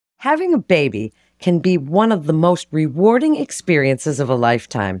Having a baby can be one of the most rewarding experiences of a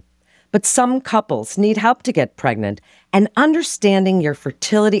lifetime. But some couples need help to get pregnant, and understanding your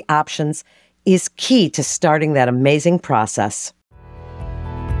fertility options is key to starting that amazing process.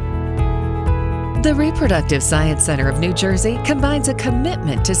 The Reproductive Science Center of New Jersey combines a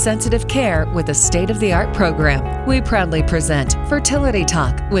commitment to sensitive care with a state-of-the-art program. We proudly present Fertility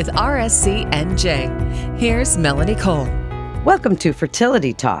Talk with RSCNJ. Here's Melanie Cole. Welcome to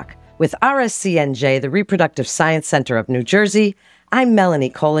Fertility Talk with RSCNJ, the Reproductive Science Center of New Jersey. I'm Melanie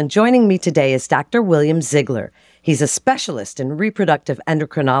Cole, and joining me today is Dr. William Ziegler. He's a specialist in reproductive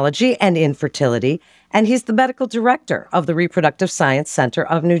endocrinology and infertility, and he's the medical director of the Reproductive Science Center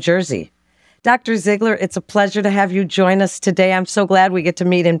of New Jersey. Dr. Ziegler, it's a pleasure to have you join us today. I'm so glad we get to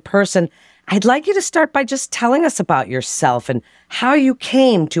meet in person. I'd like you to start by just telling us about yourself and how you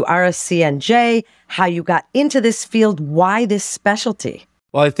came to RSCNJ, how you got into this field, why this specialty.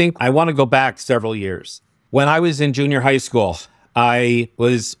 Well, I think I want to go back several years. When I was in junior high school, I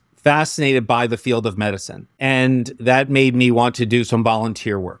was fascinated by the field of medicine, and that made me want to do some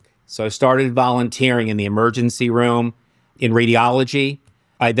volunteer work. So I started volunteering in the emergency room, in radiology.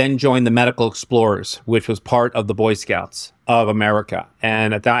 I then joined the Medical Explorers, which was part of the Boy Scouts of America.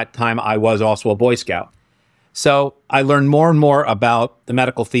 And at that time, I was also a Boy Scout. So I learned more and more about the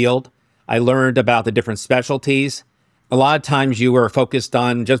medical field. I learned about the different specialties. A lot of times you were focused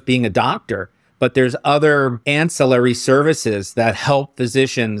on just being a doctor, but there's other ancillary services that help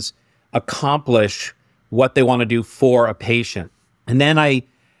physicians accomplish what they want to do for a patient. And then I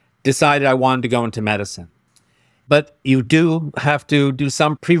decided I wanted to go into medicine. But you do have to do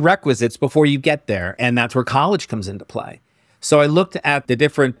some prerequisites before you get there, and that's where college comes into play. So I looked at the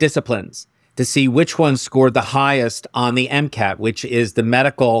different disciplines to see which one scored the highest on the MCAT, which is the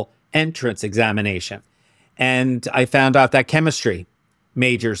medical entrance examination. And I found out that chemistry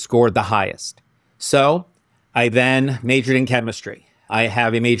major scored the highest. So I then majored in chemistry. I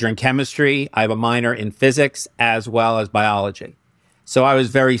have a major in chemistry. I have a minor in physics as well as biology. So I was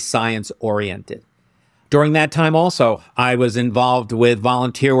very science oriented. During that time also, I was involved with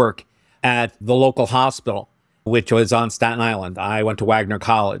volunteer work at the local hospital, which was on Staten Island. I went to Wagner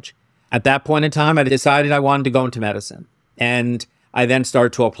College. At that point in time, I decided I wanted to go into medicine. And I then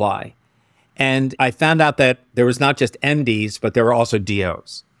started to apply. And I found out that there was not just MDs, but there were also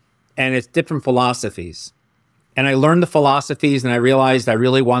DOs. And it's different philosophies. And I learned the philosophies, and I realized I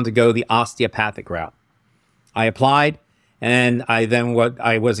really wanted to go the osteopathic route. I applied. And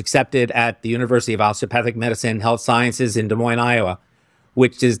I was accepted at the University of Osteopathic Medicine and Health Sciences in Des Moines, Iowa,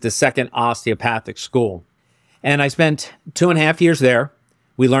 which is the second osteopathic school. And I spent 2.5 years there.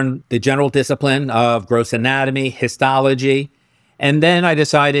 We learned the general discipline of gross anatomy, histology. And then I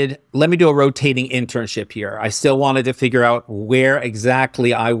decided, let me do a rotating internship here. I still wanted to figure out where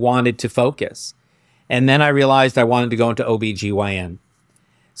exactly I wanted to focus. And then I realized I wanted to go into OBGYN.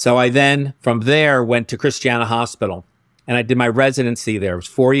 So I then, from there, went to Christiana Hospital. And I did my residency there. It was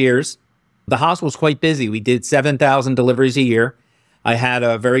 4 years. The hospital was quite busy. We did 7,000 deliveries a year. I had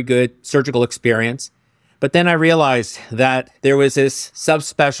a very good surgical experience. But then I realized that there was this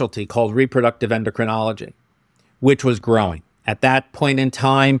subspecialty called reproductive endocrinology, which was growing. At that point in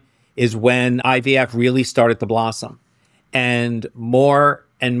time is when IVF really started to blossom. And more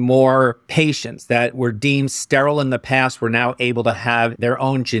patients that were deemed sterile in the past were now able to have their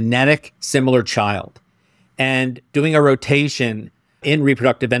own genetic similar child. And doing a rotation in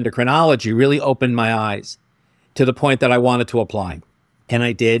reproductive endocrinology really opened my eyes to the point that I wanted to apply. And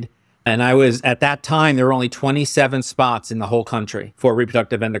I did. And I was, at that time, there were only 27 spots in the whole country for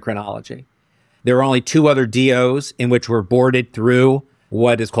reproductive endocrinology. There were only 2 other DOs in which were boarded through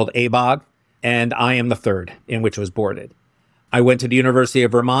what is called ABOG. And I am the third in which was boarded. I went to the University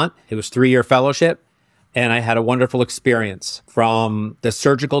of Vermont. It was a 3-year fellowship. And I had a wonderful experience from the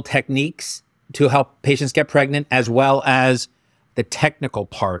surgical techniques to help patients get pregnant, as well as the technical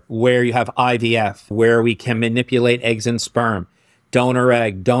part where you have IVF, where we can manipulate eggs and sperm, donor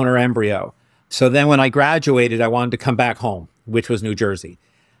egg, donor embryo. So then when I graduated, I wanted to come back home, which was New Jersey.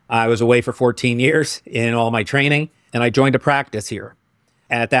 I was away for 14 years in all my training, and I joined a practice here.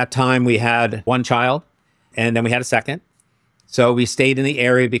 At that time, we had 1 child, and then we had a second. So we stayed in the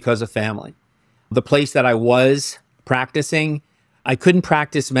area because of family. The place that I was practicing, I couldn't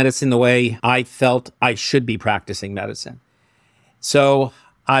practice medicine the way I felt I should be practicing medicine. So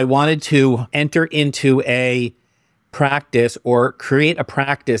I wanted to enter into a practice or create a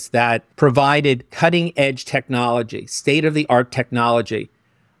practice that provided cutting edge technology, state of the art technology,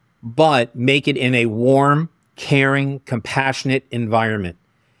 but make it in a warm, caring, compassionate environment.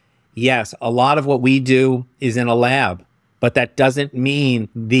 Yes, a lot of what we do is in a lab, But that doesn't mean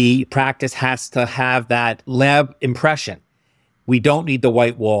the practice has to have that lab impression. We don't need the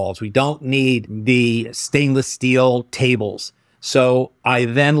white walls. We don't need the stainless steel tables. So I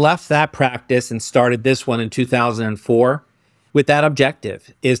then left that practice and started this one in 2004 with that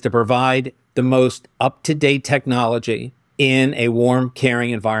objective, is to provide the most up-to-date technology in a warm, caring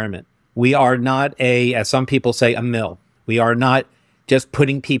environment. We are not as some people say, a mill. We are not just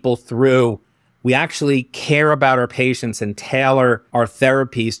putting people through. We actually care about our patients and tailor our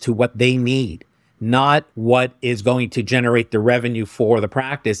therapies to what they need, not what is going to generate the revenue for the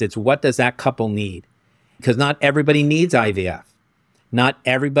practice. It's what does that couple need? Because not everybody needs IVF. Not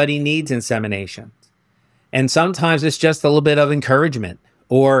everybody needs insemination. And sometimes it's just a little bit of encouragement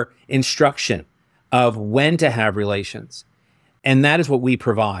or instruction of when to have relations. And that is what we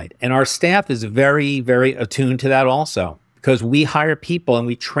provide. And our staff is very, very attuned to that also, because we hire people and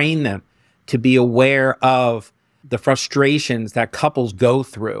we train them to be aware of the frustrations that couples go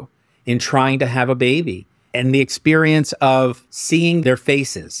through in trying to have a baby, and the experience of seeing their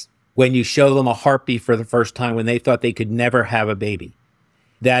faces when you show them a heartbeat for the first time when they thought they could never have a baby,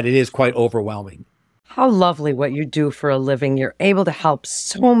 that it is quite overwhelming. How lovely what you do for a living. You're able to help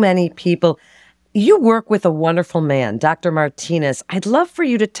so many people. You work with a wonderful man, Dr. Martinez. I'd love for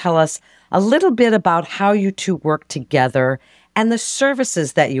you to tell us a little bit about how you two work together and the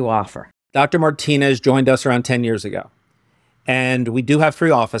services that you offer. Dr. Martinez joined us around 10 years ago, and we do have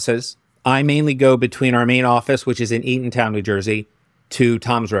 3 offices. I mainly go between our main office, which is in Eatontown, New Jersey, to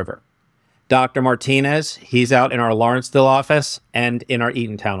Toms River. Dr. Martinez, he's out in our Lawrenceville office and in our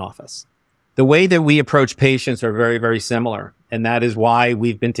Eatontown office. The way that we approach patients are very, very similar, and that is why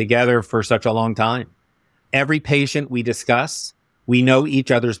we've been together for such a long time. Every patient we discuss, we know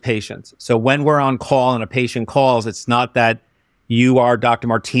each other's patients. So when we're on call and a patient calls, it's not that you are Dr.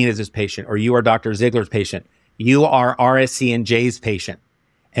 Martinez's patient or you are Dr. Ziegler's patient. You are RSCNJ's patient,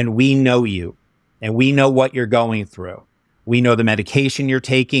 and we know you, and we know what you're going through. We know the medication you're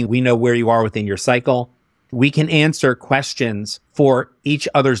taking. We know where you are within your cycle. We can answer questions for each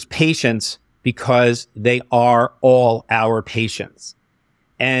other's patients because they are all our patients.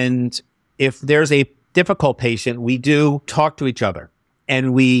 And if there's a difficult patient, we do talk to each other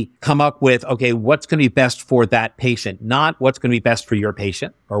and we come up with, okay, what's going to be best for that patient, not what's going to be best for your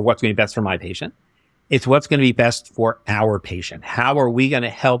patient or what's going to be best for my patient. It's what's going to be best for our patient. How are we going to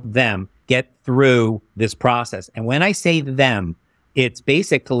help them get through this process? And when I say them, it's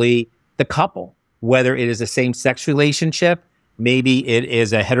basically the couple, whether it is a same-sex relationship, maybe it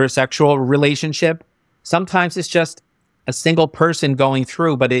is a heterosexual relationship. Sometimes it's just a single person going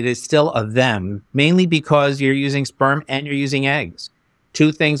through, but it is still a them, mainly because you're using sperm and you're using eggs.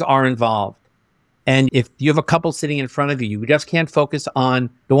 2 things are involved. And if you have a couple sitting in front of you, you just can't focus on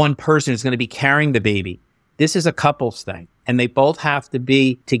the one person who's going to be carrying the baby. This is a couples thing, and they both have to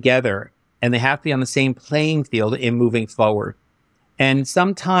be together, and they have to be on the same playing field in moving forward. And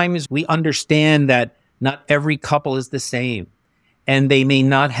sometimes we understand that not every couple is the same, and they may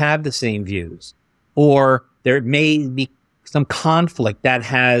not have the same views, or there may be some conflict that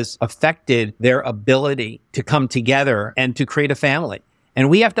has affected their ability to come together and to create a family. And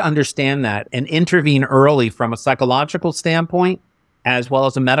we have to understand that and intervene early from a psychological standpoint as well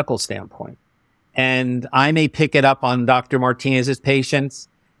as a medical standpoint. And I may pick it up on Dr. Martinez's patients,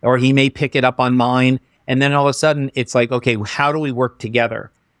 or he may pick it up on mine. And then all of a sudden it's like, okay, how do we work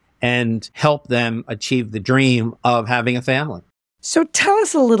together and help them achieve the dream of having a family? So tell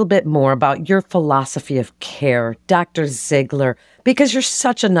us a little bit more about your philosophy of care, Dr. Ziegler, because you're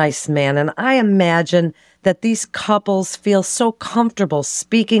such a nice man, and I imagine that these couples feel so comfortable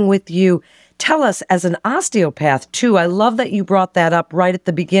speaking with you. Tell us, as an osteopath, too, I love that you brought that up right at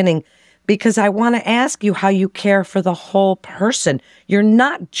the beginning, because I want to ask you how you care for the whole person. You're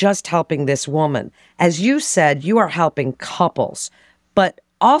not just helping this woman. As you said, you are helping couples, but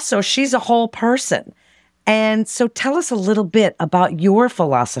also she's a whole person. And so tell us a little bit about your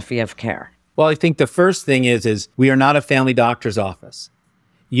philosophy of care. Well, I think the first thing is we are not a family doctor's office.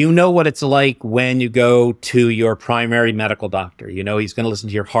 You know what it's like when you go to your primary medical doctor. You know, he's going to listen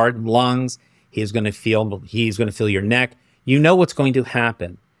to your heart and lungs. He's going to feel your neck. You know what's going to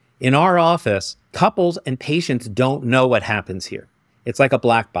happen. In our office, couples and patients don't know what happens here. It's like a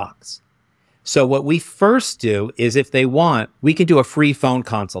black box. So what we first do is, if they want, we can do a free phone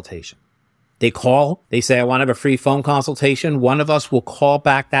consultation. They call, they say, I want to have a free phone consultation. One of us will call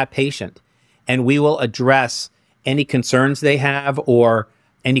back that patient, and we will address any concerns they have or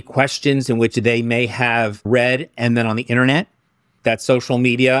any questions in which they may have read. And then on the internet, that social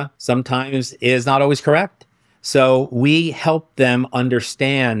media sometimes is not always correct. So we help them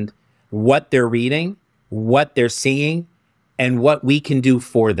understand what they're reading, what they're seeing, and what we can do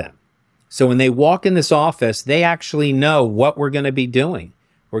for them. So when they walk in this office, they actually know what we're going to be doing.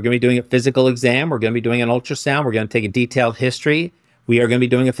 We're going to be doing a physical exam. We're going to be doing an ultrasound. We're going to take a detailed history. We are going to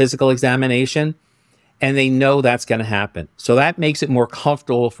be doing a physical examination. And they know that's going to happen. So that makes it more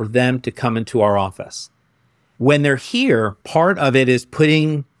comfortable for them to come into our office. When they're here, part of it is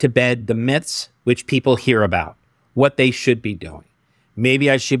putting to bed the myths which people hear about, what they should be doing. Maybe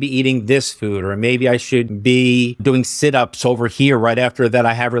I should be eating this food, or maybe I should be doing sit-ups over here right after that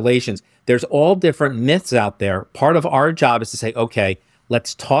I have relations. There's all different myths out there. Part of our job is to say, okay,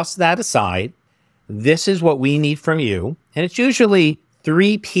 let's toss that aside. This is what we need from you. And it's usually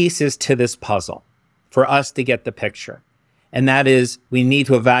 3 pieces to this puzzle for us to get the picture. And that is, we need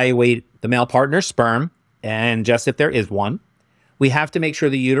to evaluate the male partner's sperm, and just if there is one. We have to make sure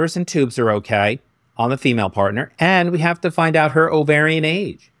the uterus and tubes are okay on the female partner, and we have to find out her ovarian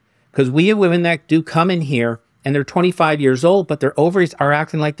age. Because we have women that do come in here and they're 25 years old, but their ovaries are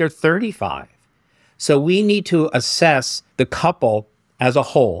acting like they're 35. So we need to assess the couple as a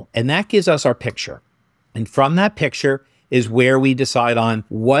whole, and that gives us our picture. And from that picture is where we decide on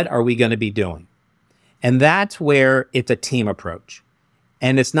what are we going to be doing. And that's where it's a team approach.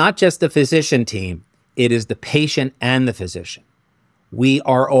 And it's not just the physician team, it is the patient and the physician. We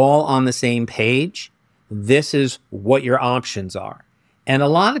are all on the same page. This is what your options are. And a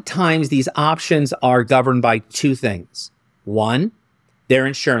lot of times these options are governed by 2 things. One, their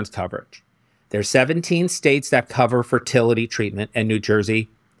insurance coverage. There's 17 states that cover fertility treatment, and New Jersey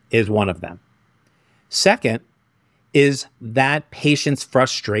is one of them. Second is that patient's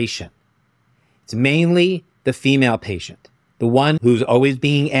frustration. It's mainly the female patient, the one who's always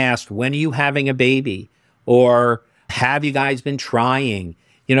being asked, when are you having a baby? Or have you guys been trying?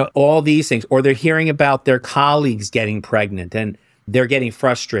 All these things. Or they're hearing about their colleagues getting pregnant and they're getting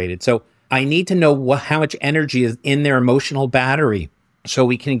frustrated. So I need to know how much energy is in their emotional battery so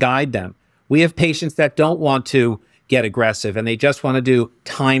we can guide them. We have patients that don't want to get aggressive and they just want to do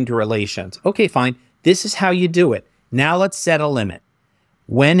timed relations. Okay, fine. This is how you do it. Now let's set a limit.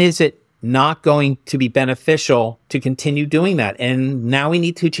 When is it not going to be beneficial to continue doing that? And now we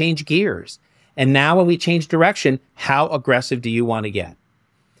need to change gears. And now when we change direction, how aggressive do you want to get?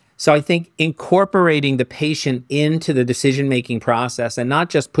 So I think incorporating the patient into the decision-making process and not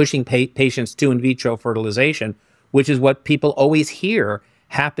just pushing patients to in vitro fertilization, which is what people always hear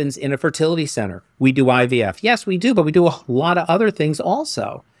happens in a fertility center. We do IVF. Yes, we do, but we do a lot of other things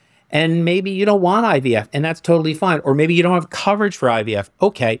also. And maybe you don't want IVF, and that's totally fine. Or maybe you don't have coverage for IVF.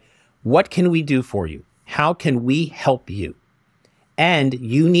 Okay, what can we do for you? How can we help you? And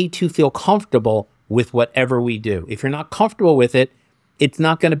you need to feel comfortable with whatever we do. If you're not comfortable with it, it's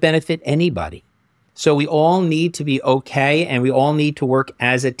not going to benefit anybody. So we all need to be okay, and we all need to work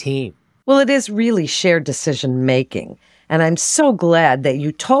as a team. Well, it is really shared decision making. And I'm so glad that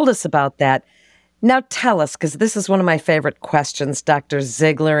you told us about that. Now tell us, because this is one of my favorite questions, Dr.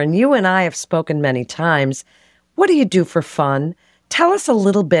 Ziegler, and you and I have spoken many times. What do you do for fun? Tell us a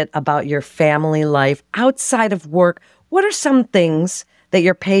little bit about your family life outside of work. What are some things that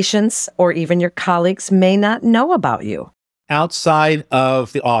your patients or even your colleagues may not know about you? Outside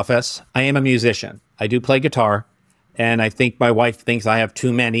of the office, I am a musician. I do play guitar, and I think my wife thinks I have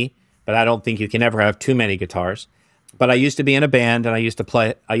too many, but I don't think you can ever have too many guitars. But I used to be in a band, and I used to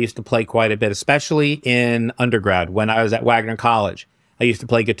play quite a bit, especially in undergrad when I was at Wagner College. I used to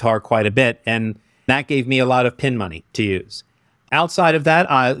play guitar quite a bit, and that gave me a lot of pin money to use. Outside of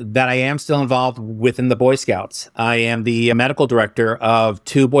that, I am still involved within the Boy Scouts. I am the medical director of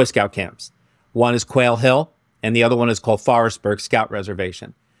 2 Boy Scout camps. One is Quail Hill, and the other one is called Forestburg Scout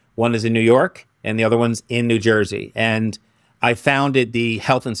Reservation. One is in New York, and the other one's in New Jersey. And I founded the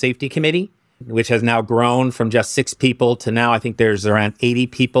Health and Safety Committee, which has now grown from just 6 people to now I think there's around 80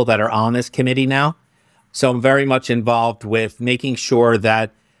 people that are on this committee now. So I'm very much involved with making sure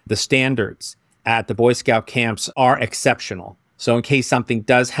that the standards at the Boy Scout camps are exceptional. So in case something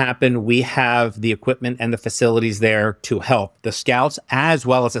does happen, we have the equipment and the facilities there to help the scouts as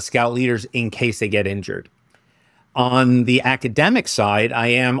well as the scout leaders in case they get injured. On the academic side, I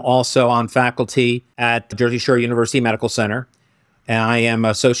am also on faculty at the Jersey Shore University Medical Center. And I am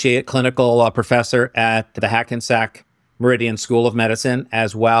associate clinical professor at the Hackensack Meridian School of Medicine,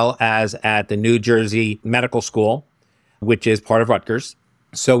 as well as at the New Jersey Medical School, which is part of Rutgers.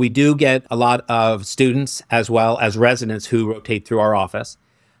 So we do get a lot of students as well as residents who rotate through our office.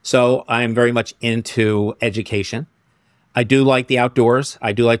 So I'm very much into education. I do like the outdoors.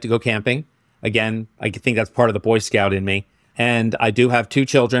 I do like to go camping. Again, I think that's part of the Boy Scout in me. And I do have 2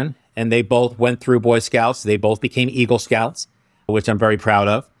 children, and they both went through Boy Scouts. They both became Eagle Scouts, which I'm very proud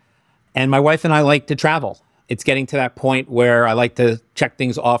of. And my wife and I like to travel. It's getting to that point where I like to check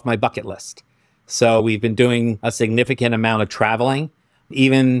things off my bucket list. So we've been doing a significant amount of traveling,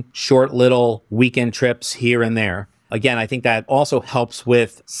 even short little weekend trips here and there. Again, I think that also helps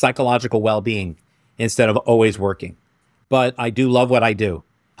with psychological well-being instead of always working. But I do love what I do.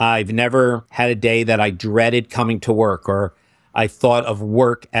 I've never had a day that I dreaded coming to work or I thought of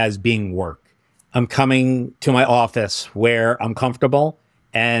work as being work. I'm coming to my office where I'm comfortable.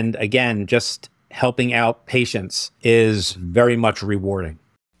 And again, just helping out patients is very much rewarding.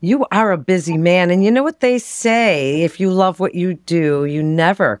 You are a busy man. And you know what they say, if you love what you do, you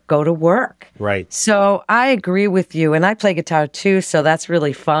never go to work. Right. So I agree with you. And I play guitar too, so that's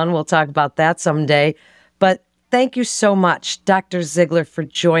really fun. We'll talk about that someday. But thank you so much, Dr. Ziegler, for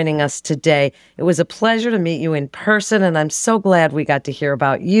joining us today. It was a pleasure to meet you in person, and I'm so glad we got to hear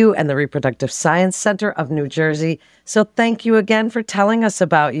about you and the Reproductive Science Center of New Jersey. So thank you again for telling us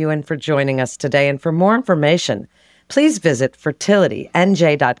about you and for joining us today. And for more information, please visit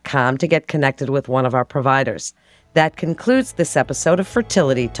fertilitynj.com to get connected with one of our providers. That concludes this episode of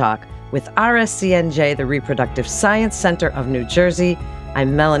Fertility Talk with RSCNJ, the Reproductive Science Center of New Jersey.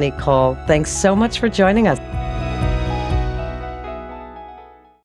 I'm Melanie Cole. Thanks so much for joining us.